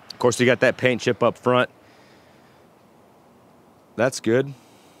 Of course, you got that paint chip up front. That's good.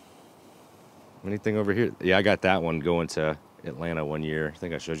 Anything over here? Yeah, I got that one going to Atlanta one year. I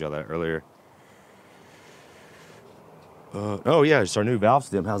think I showed y'all that earlier. Oh yeah, it's our new valve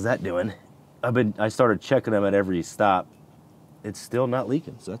stem. How's that doing? I started checking them at every stop. It's still not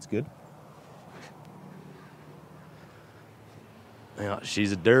leaking, so that's good. Yeah,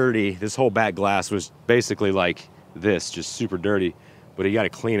 she's dirty. This whole back glass was basically like this, just super dirty. But you got to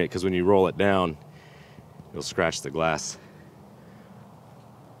clean it, because when you roll it down, it'll scratch the glass.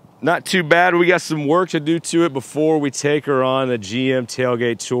 Not too bad. We got some work to do to it before we take her on the GM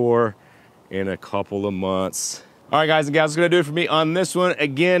tailgate tour in a couple of months. All right, guys and gals, that's going to do it for me on this one.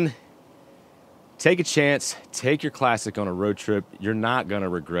 Again, take a chance. Take your classic on a road trip. You're not going to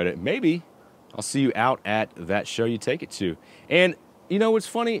regret it. Maybe I'll see you out at that show you take it to. And you know what's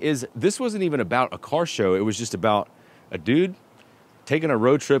funny is this wasn't even about a car show. It was just about a dude taking a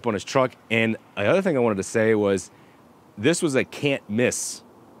road trip on his truck. And the other thing I wanted to say was this was a can't miss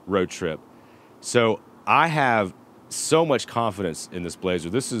road trip. So I have so much confidence in this Blazer.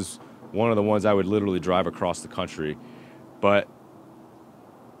 This is one of the ones I would literally drive across the country, but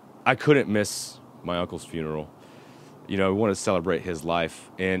I couldn't miss my uncle's funeral. You know, we wanted to celebrate his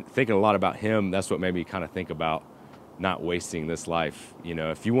life, and thinking a lot about him, that's what made me kind of think about not wasting this life. You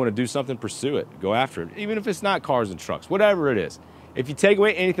know, if you want to do something, pursue it. Go after it. Even if it's not cars and trucks, whatever it is. If you take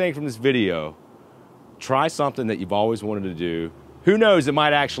away anything from this video, try something that you've always wanted to do. Who knows, it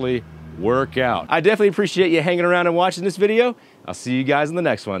might actually work out. I definitely appreciate you hanging around and watching this video. I'll see you guys in the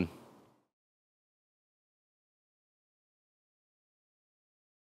next one.